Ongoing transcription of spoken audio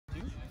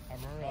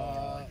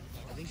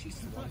she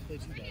slow play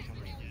too bad.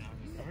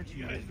 I heard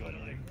you guys got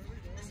it.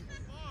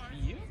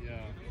 You?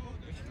 Yeah.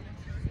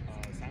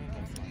 Salmon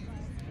plays fine.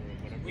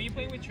 Or whatever. Were you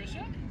playing with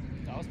Trisha?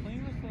 I was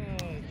playing with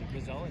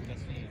Rizal and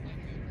Destiny.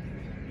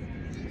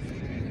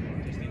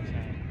 Destiny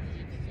Chan.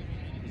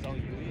 Rizal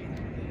Yui.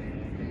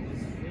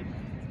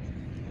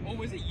 Oh,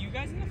 was it you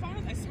guys in the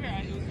finals? I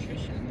swear, it was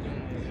Trisha.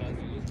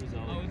 It was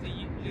Rizal. Oh, was it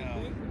you? Yeah.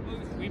 Were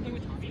you playing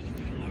with Tommy?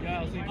 Yeah,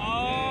 I was playing I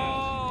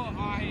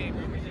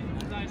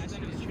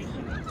thought it was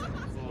Trisha.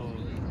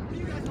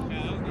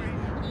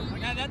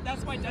 Yeah,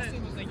 that's why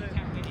Dustin was like, you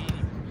can't win 80.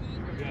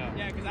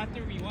 Yeah, because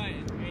after we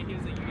won, right, he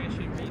was like, you guys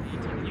shouldn't win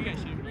 18. You guys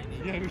shouldn't win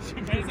 18. Yeah, we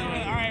should. Right, so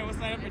alright, we'll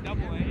sign up for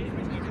double A.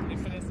 They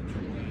put us in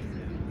triple A.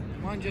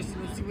 Come on,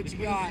 Justin, let's see what you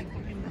got.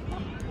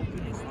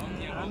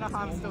 Yeah, I don't know how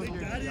I'm still here,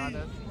 to be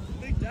honest.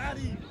 Big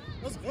Daddy,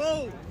 let's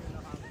go.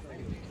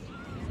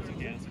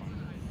 Yeah, it's fine.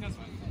 That's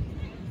fine.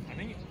 I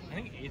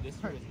think A this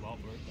year was a lot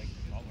worse than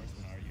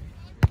our year.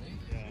 Really?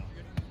 Yeah.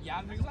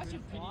 Yeah, there was actually a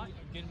pretty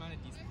good amount of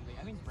decent play.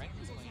 I think Brent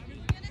was playing good.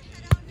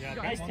 Yeah,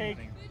 Nice take.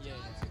 Yeah,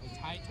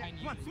 Ty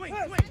Come on, swing.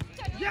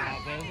 Yeah,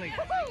 but it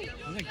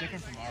was like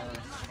different from our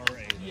A.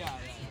 Yeah.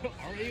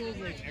 Our A was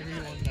like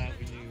everyone that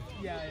we knew.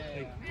 Yeah.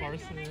 Like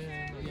Carson.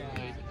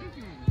 Yeah.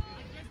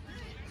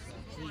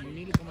 So you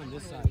need to come on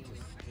this side.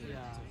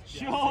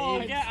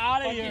 Yo, get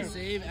out of here.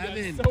 Save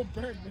Evan. So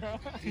burnt, bro.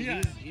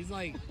 Yeah. He's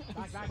like,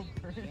 So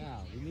burnt. yeah,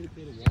 we need to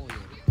play the wall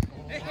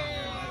here.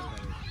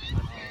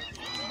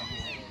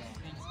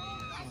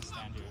 I'm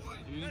stand here. Are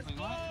you playing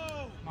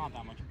what? Not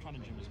that much. I'm trying to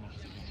gym as much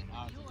as I can.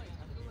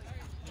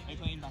 Are you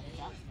playing back in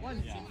cap? Yeah,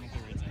 I'm gonna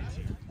play right side this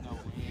year. No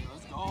way.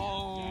 Let's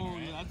go.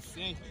 Yeah, that's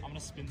sick. I'm gonna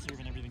spin serve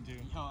and everything too.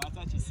 Yo, that's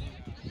actually sick.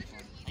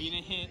 Are you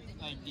gonna hit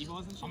like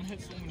D-balls and shit? I'm gonna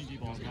hit so many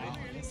D-balls, Oh, right?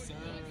 yes, sir.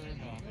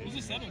 Who's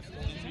your center?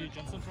 Three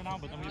Jensen for now,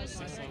 but then we have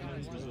 6-7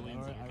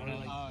 Brazilians that are kind of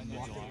like Oh, nice.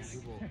 walking Walking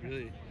people.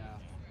 Really? Yeah.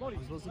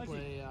 I'm supposed to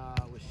play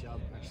with Shub,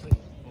 actually.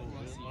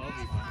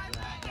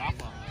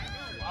 Rafa. Oh,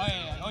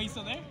 yeah. Oh, he's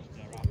still there?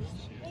 Yeah, Rafa's too.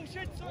 Oh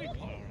shit, sorry.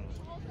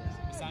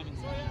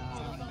 Simon's there.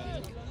 Simon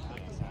Ben.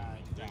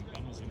 Damn,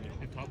 Ben was in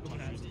the top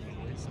countries. He's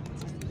gonna He's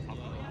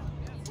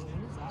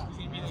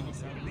gonna be like a I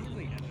think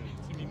like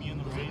it's gonna be me on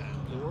the right,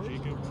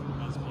 Jacob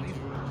as well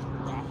too,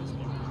 Rafa's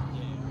one.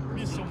 We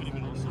have so many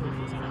middle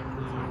servers.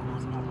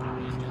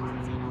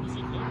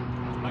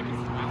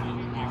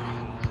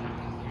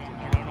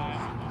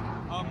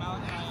 Oh,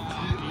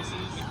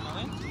 Malachi,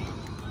 McMillan?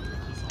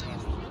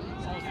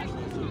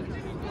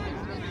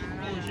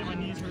 Holy shit, my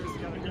knees hurt.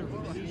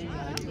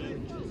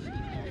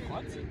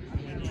 What?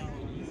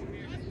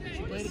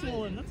 She played it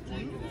full and that's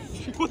cute.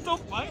 What the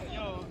fuck?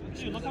 Yo,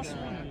 dude, look how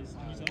strong it is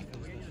on yourself.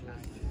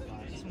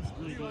 This one's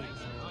really good.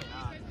 Oh,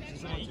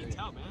 yeah. Yeah, you can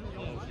tell, man.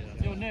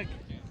 Yo, Nick,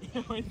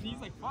 He's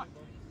like, fuck.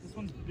 this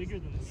one's bigger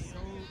than this. So,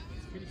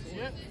 it's pretty cool.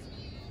 Shit.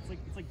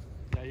 It's like.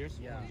 Yeah, yours.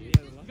 Yeah. You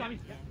got me.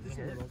 Just a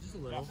little, just a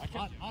little. I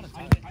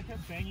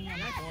kept banging on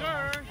the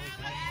floor.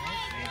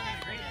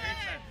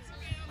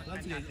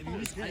 That's good. If you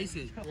just ice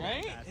it.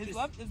 Right? His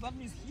left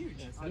knee's huge.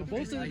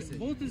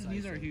 Both his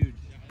knees are huge.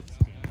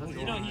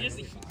 You know, he's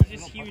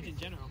just huge in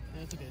general.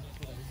 Yeah, it's okay.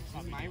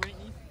 Whatever. My right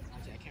knee?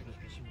 Actually, I can't really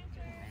push him.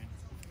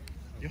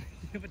 You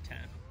have a 10.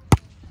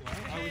 I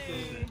was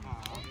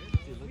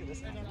Dude, look at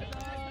this one.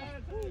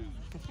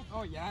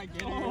 Oh, yeah,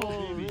 get her.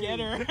 Oh, baby. Get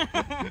her.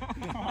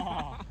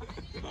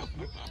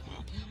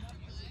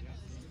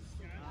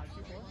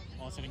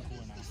 Oh, it's getting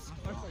cooler now.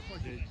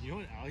 Dude, you know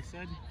what Alex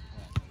said?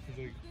 He's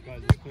like,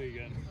 guys, let's play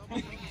again.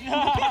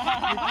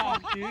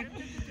 Dude,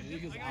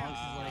 because Alex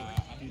is like a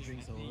few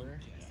drinks over.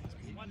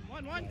 One.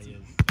 Yeah, he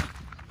is.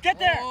 Get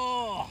there!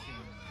 Oh!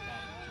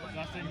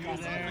 Nothing, you're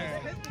there.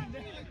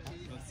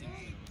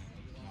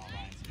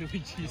 Philly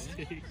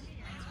cheesesteak.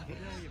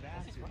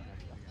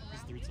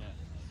 It's third set.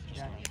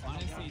 Yeah,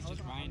 honestly, it's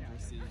just Ryan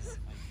versus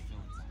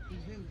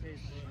like Phil. Great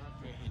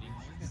hitting.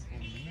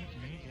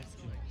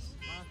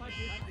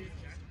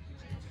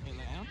 Hey,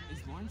 like,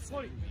 is Lawrence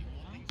second?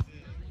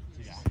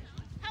 Yeah.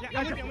 Yeah,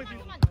 I'm with you.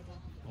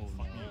 Oh,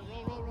 fuck me.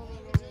 Roll.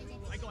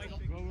 I go.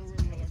 Roll.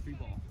 Free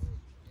ball.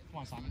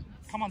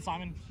 Come on,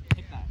 Simon.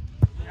 Hit that.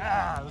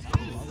 Yeah, let's go.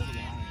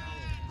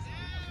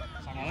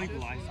 I like the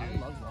line. Simon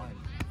loves line.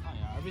 Oh,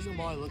 yeah. Every single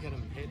ball I look at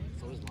him hit,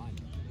 so is line.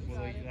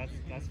 Well, like,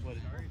 that's what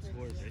it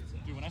scores, right? So.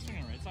 Dude, when I swing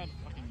on right side,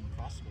 fucking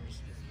cross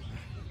scores.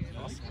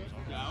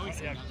 Yeah, I always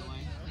say Yeah. on the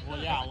line. Well,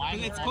 yeah, line.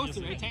 Because it's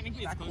closer, right?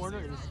 Technically, it's closer. Corner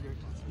is your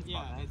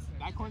Yeah, it's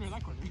that corner.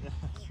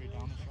 Straight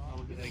down the shot.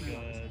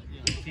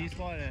 Like the T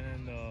spot and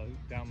then the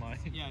down line.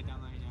 Yeah,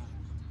 down line, yeah.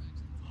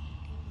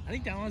 I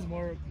think down line's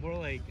more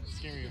like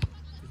Scarier.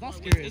 it's not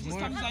scary. It's It's just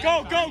more. sometimes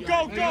Go!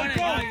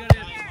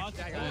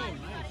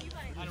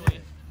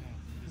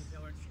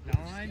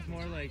 Down line's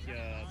more like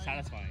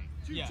satisfying.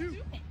 Yeah. Oh,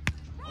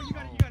 you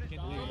got it. Get there.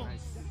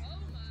 Nice.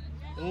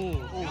 Oh,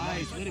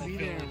 Nice. Let it be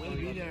there. Let it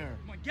be there.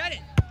 Come on, get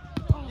it!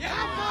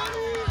 Yeah,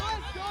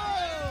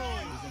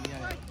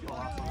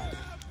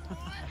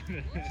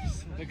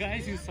 the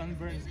guys whose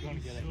sunburn is going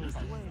to get it.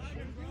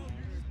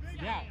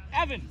 Yeah,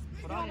 Evan.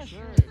 Put on a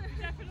shirt.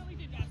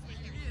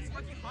 It's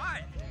fucking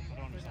hot. I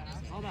don't understand.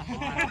 How all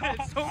that hot.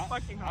 It's so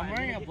fucking hot. I'm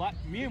wearing a black.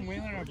 Me and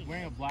Waylon are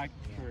wearing a black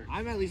shirt.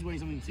 I'm at least wearing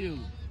something too.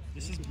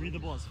 This is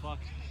breathable as fuck.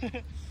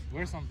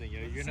 Wear something, yo.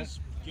 You're not.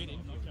 Good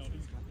info.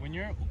 When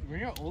you're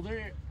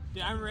older,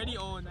 Dude, I'm already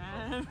old,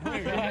 man.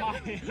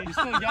 you're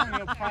still young.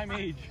 You're prime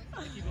age.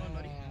 Keep going,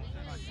 buddy.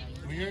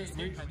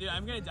 Dude,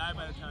 I'm gonna die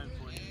by the time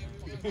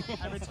I'm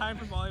 40. I retired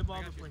from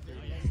volleyball before 30.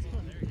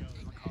 I'm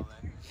gonna call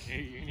that.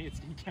 Hey, you're gonna get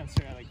skin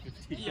cancer at like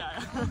 15. Yeah.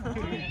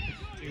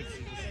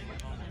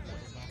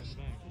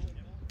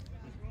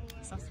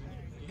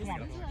 Come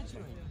on.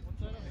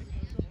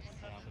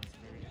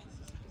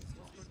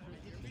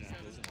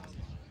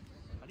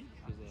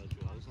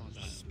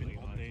 Spin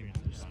all day,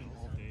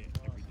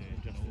 every day.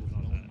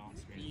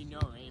 You know,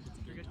 right? If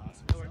it's a good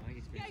toss.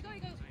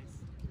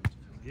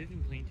 They've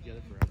been playing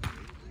together forever.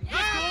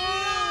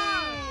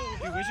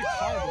 Dude, where's your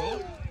car,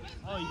 bro?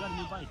 Oh, you got a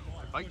new bike.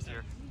 My bike's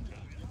here.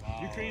 Wow.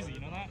 You're crazy, you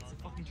know that? It's a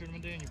fucking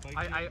tournament day and your bike.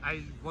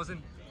 I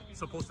wasn't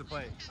supposed to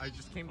play. I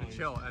just came to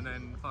chill, and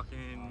then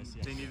fucking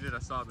they needed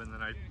a sub, and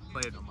then I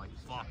played. I'm like,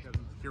 fuck, I'm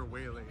here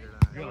way later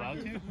than You're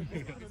allowed to?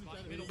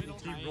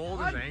 He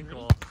rolled his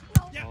ankle.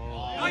 Oh,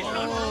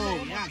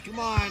 yeah, come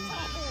on.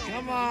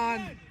 Come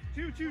on.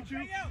 Choo.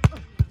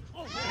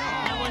 Oh,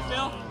 boy,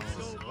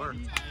 Phil. Worked.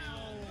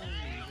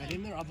 I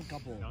think they're up a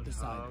couple this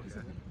side. Oh,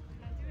 okay.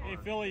 Hey,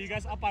 Philly, you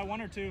guys up by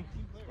 1 or 2?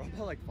 We're up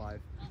by like 5.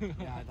 Yeah,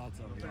 I thought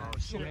so. Yeah. Oh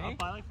shit. Up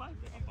by like 5?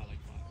 They're up by like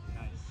 5.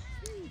 Nice.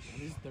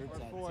 And this is third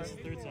set. Four. This is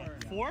third set.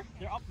 Yeah. 4?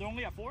 They're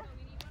only at 4?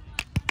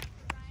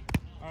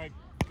 Alright,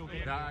 go get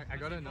it. Yeah, I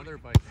got another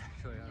bike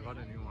actually. I got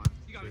a new one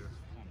too.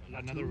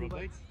 Another road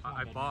bike?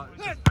 I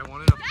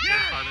wanted a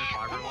carbon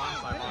fiber one,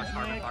 so I bought a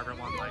carbon fiber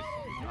one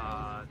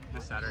like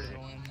this Saturday.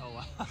 Oh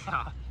wow.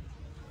 Yeah.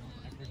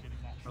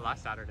 Or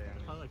last Saturday. I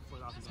mean. Probably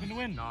like $4. Spin to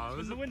win. No, it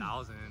was Spin to win.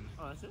 1,000.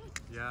 Oh, that's it?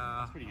 Yeah.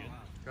 That's pretty good.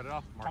 Got it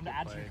off Time to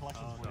add to your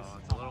Marketplace. collection, So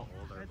boys. it's a little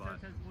older, but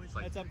it's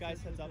like Heads up,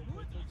 guys. Heads up.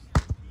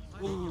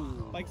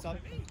 Ooh. Bike's up.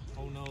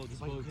 Oh no, the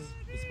spokes.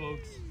 The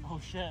spokes. Oh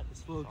shit. The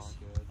spokes.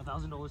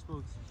 $1,000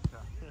 spokes.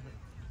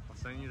 I'll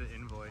send you the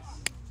invoice.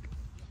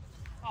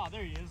 Oh,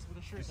 there he is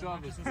with a shirt. You still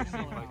have this bike still,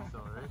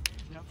 right?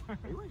 Yep.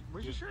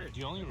 Where's your shirt? Do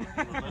you only road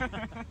bike?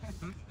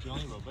 Do you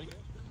only road bike?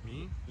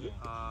 Me? Yeah.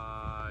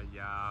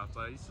 Yeah, but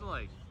I used to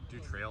like do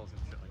trails and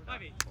shit like that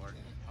before.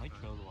 I like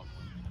trails a lot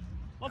more.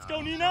 Let's go,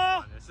 It's Nina!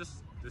 not fun.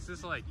 This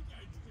is like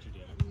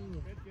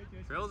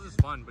trails is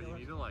fun, but you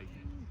need to like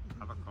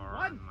have a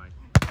car and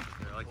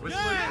like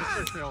Whistler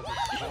trails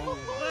are so much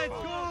Let's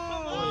fun. go!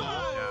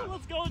 Yeah.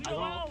 Let's go,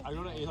 Joel! I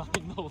go to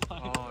A-line no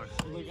line. Oh,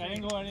 Like I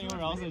didn't go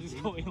anywhere else. I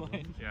just go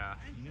A-line. yeah.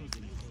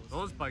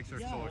 Those bikes are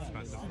so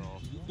expensive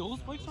though. Those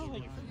bikes are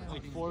like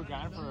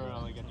 $4,000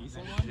 for like a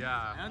decent one.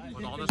 Yeah,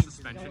 with all the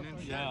suspension and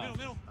shit. Yeah.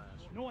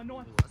 No one.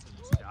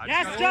 Yeah, I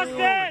Yes, just Justin!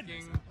 got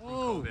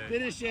Oh,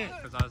 finish it.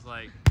 because I was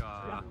like,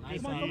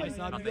 Nice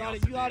job. nothing You got else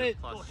it. to You got do, it.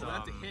 Plus,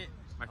 That's a hit.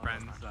 my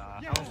friends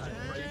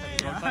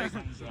road bike,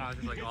 and I was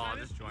just like, oh, I'll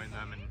just join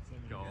them and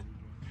go.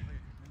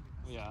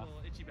 Yeah.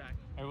 Itchy back.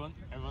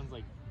 Everyone's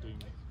like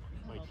doing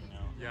biking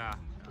now. Yeah.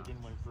 Like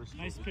in my first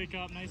Nice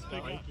pickup, nice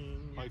pickup.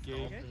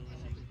 biking.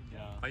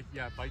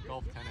 Yeah. Bike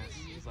golf tennis.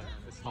 It's like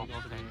it's top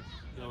Golf thing.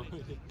 So,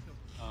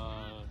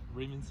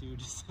 Raymond Sue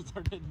just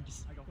started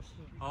just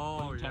Oh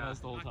playing yeah. tennis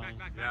the whole time.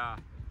 Yeah.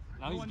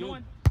 Now he's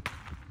good.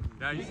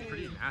 Yeah, he's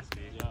pretty nasty.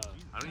 Yeah.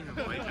 I don't even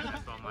play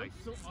tennis, so I'm like,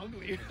 So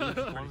ugly. His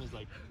form is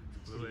like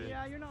fluid.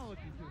 Yeah, you're not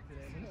looking good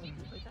today.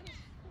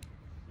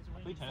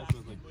 I play tennis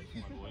with like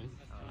my boys.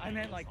 I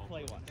meant like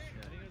play one.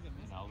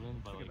 And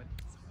Alvin, but like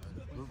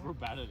we're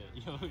bad at it.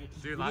 You know?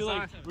 Dude,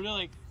 we're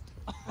like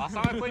Last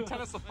time I played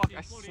tennis,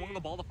 I swung the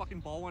ball. The fucking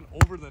ball went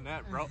over the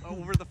net, bro.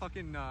 Over the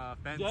fucking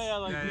fence. yeah,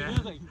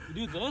 like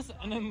you do this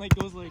and then like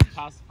goes like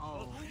past.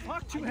 Oh.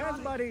 Fuck, 2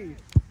 hands, buddy.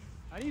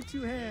 I need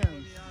 2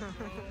 hands.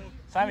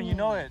 Simon, you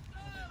know it.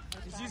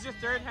 Just use your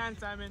third hand,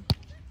 Simon.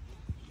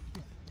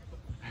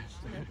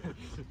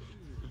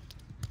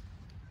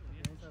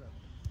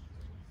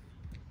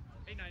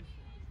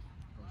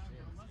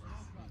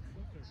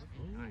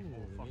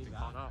 Fucking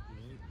caught up.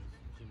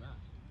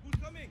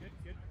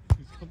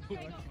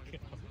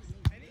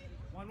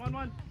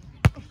 One.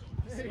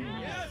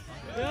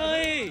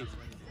 Billy!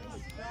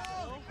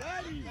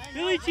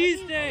 Billy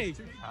cheesesteak!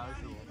 Too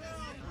casual.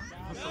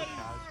 So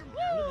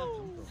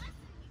casual.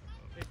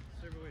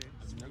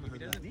 He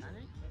doesn't panic.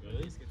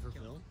 Really? For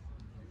Phil?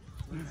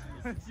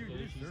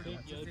 Philly cheesesteak?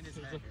 Yeah, It's in his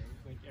it's head,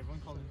 like everyone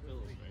calls him Phil,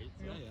 right?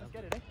 So, yeah. Let's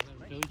get it, eh?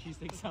 Philly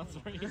cheesesteak sounds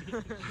right. Just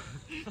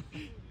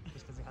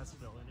because it has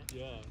Phil in it.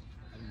 Yeah.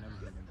 I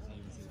remember them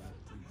saying that.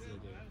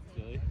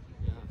 Really?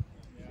 Yeah.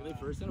 When they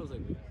first said, I was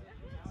like,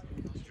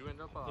 Did you end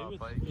up They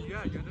playing?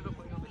 Yeah, you ended up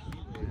playing on the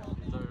Heat wave.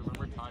 So I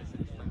remember Ty said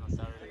he was playing on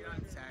Saturday.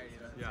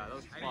 Yeah, that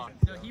was fun.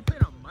 No, he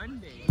played on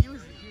Monday. He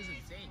was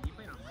insane. He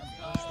played on Monday.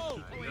 Oh,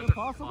 You guys are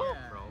impossible?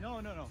 fucked, bro.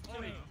 No.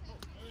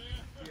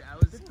 Dude, I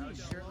was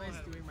shirtless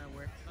doing my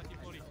work.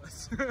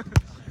 Dude,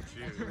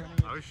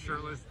 I was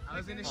shirtless. I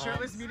was in a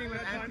shirtless meeting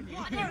with Anthony.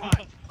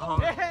 Oh,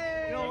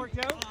 Hey! It all worked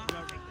out?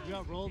 You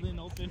got rolled in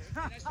open.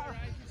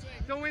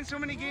 Don't win so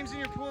many games in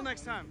your pool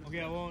next time.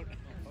 Okay, I won't.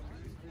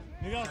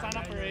 Maybe I'll sign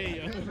up for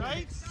a.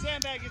 Right?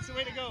 Sandbag, it's the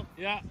way to go.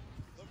 Yeah.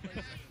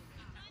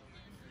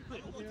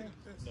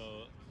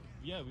 No.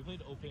 Yeah, we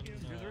played open.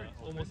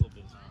 Almost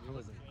open. It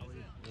wasn't.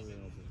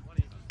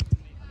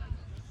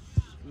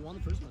 We won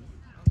the first one.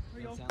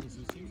 Against Stanley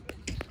Sue's team.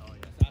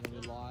 And then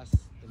we lost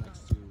the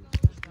next two.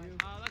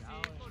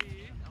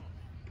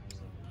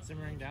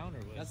 Simmering down or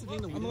what? That's the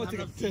thing that we I'm didn't gonna take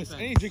a have piss. defense, I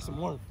need to drink some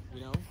more.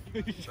 you know?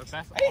 The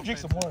best I need to drink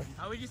some more.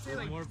 How would you say,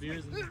 like, More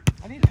beers. And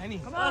I need Henny.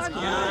 Come on.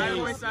 yeah, good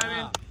boy,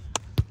 Simon.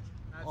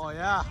 Oh,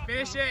 yeah.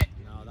 Finish it.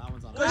 No, that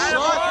one's on Good us.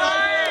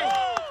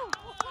 shot,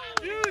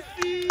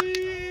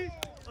 Juicy.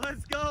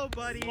 Let's go,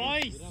 buddy.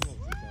 Nice. We don't have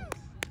no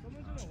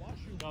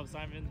defense. Good job,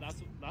 Simon. That's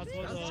what Atta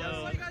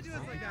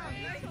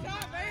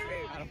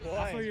that's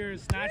boy. where your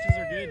snatches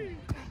are good.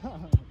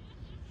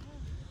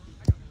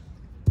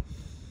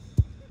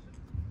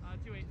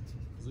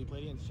 Because we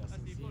played against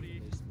Justin's team, and they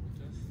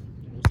smoked us.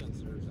 Most on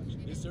serves,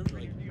 actually. They served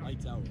like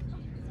lights out.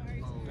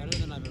 Better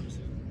than I've ever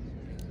seen.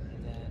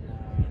 And then,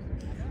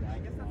 I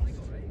guess that's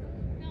legal, right?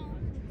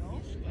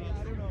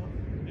 I don't know.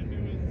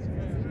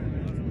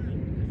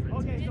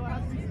 Okay, so it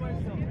has to be square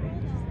still.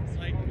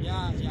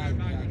 Yeah. I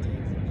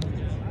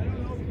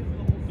don't know because of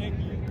the whole thing.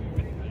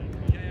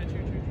 Yeah,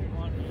 true.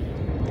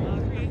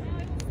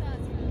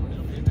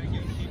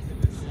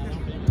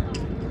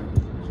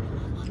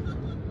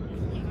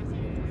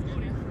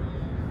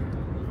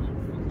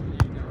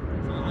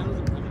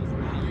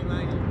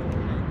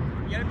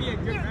 You gotta be a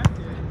good rep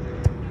to it.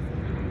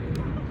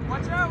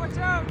 Watch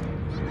out!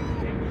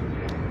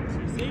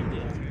 You saved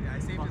it. Yeah, I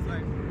saved his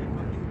life.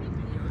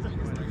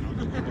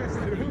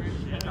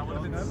 That would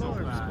have been so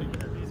bad.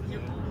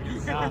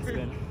 Nah, it's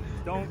good.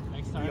 Don't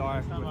Next time, PR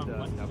next time with I'm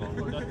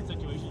the that's the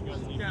situation you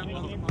gotta save. Yeah, You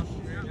know?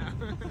 yeah.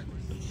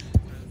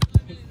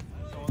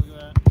 Someone's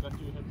gonna got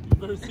you. You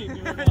better save me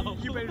right now.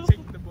 You better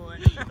take the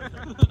bullet. I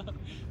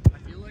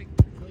feel like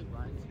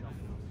Ryan's oh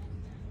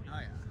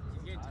yeah.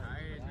 He's getting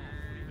tired,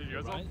 man. Dude,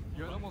 you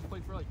guys almost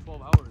played for like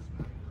 12 hours,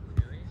 man.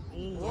 Really?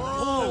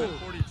 Whoa!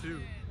 42.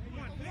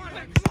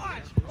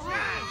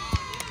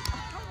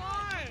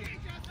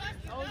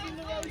 I was in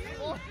the right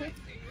spot.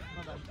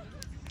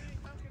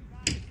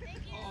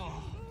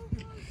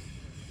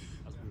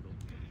 That's brutal.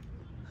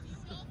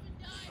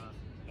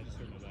 I just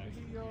hurt my back.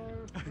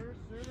 Your first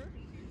server?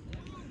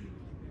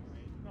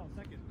 No,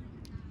 second.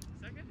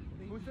 Second?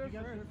 Who served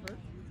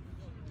first?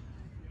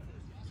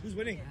 Who's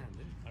winning?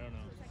 I don't know.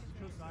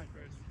 Who's side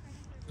first?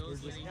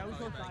 Phil's winning Yeah, we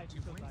probably go by side.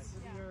 2 points.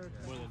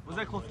 More than Was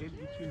that close game?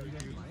 Between you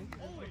and your line?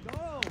 Oh my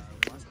god!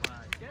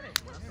 Get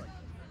it.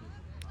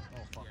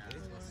 Oh fuck. Yeah,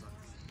 this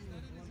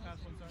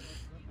one sucks.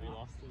 we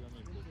lost to them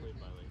and we played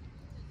by like.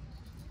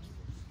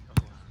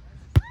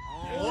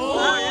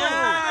 Oh,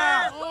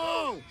 yeah!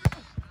 Oh!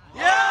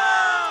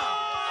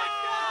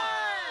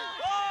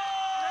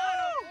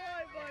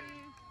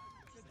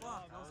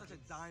 Wow, that was such a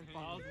dime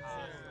fucking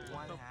pass.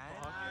 One hand.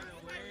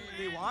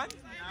 They won?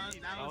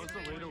 That was the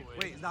way to win.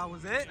 Wait, that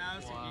was it? That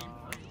was the game.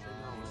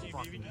 That was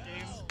fucking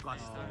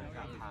disgusting.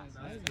 That pass.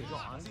 Yo,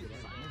 honestly, it was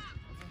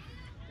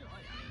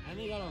And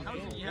he got on How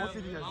film. do you Both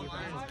of you guys long did that.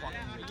 arms?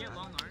 Fucking You get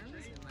long arms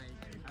and like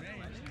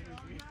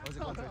athletic. Was it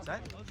going third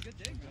set? That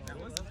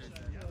was the third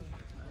set.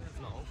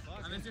 No.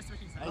 I mean, just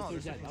switching That was sides.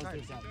 third set. That was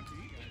third set.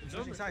 It's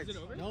switching sides.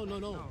 No.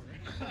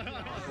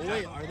 Oh,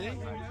 wait, are they?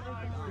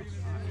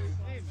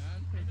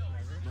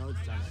 No,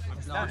 it's done.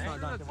 No, it's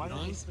not done. Why don't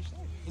we Done? switch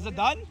sides? Is it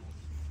done?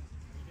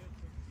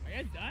 Are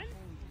you done?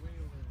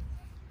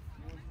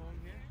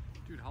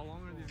 Dude, how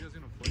long are these guys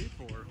gonna play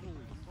for?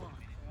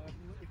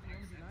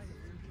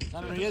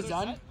 Simon, he is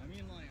done?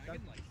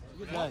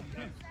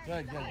 Good.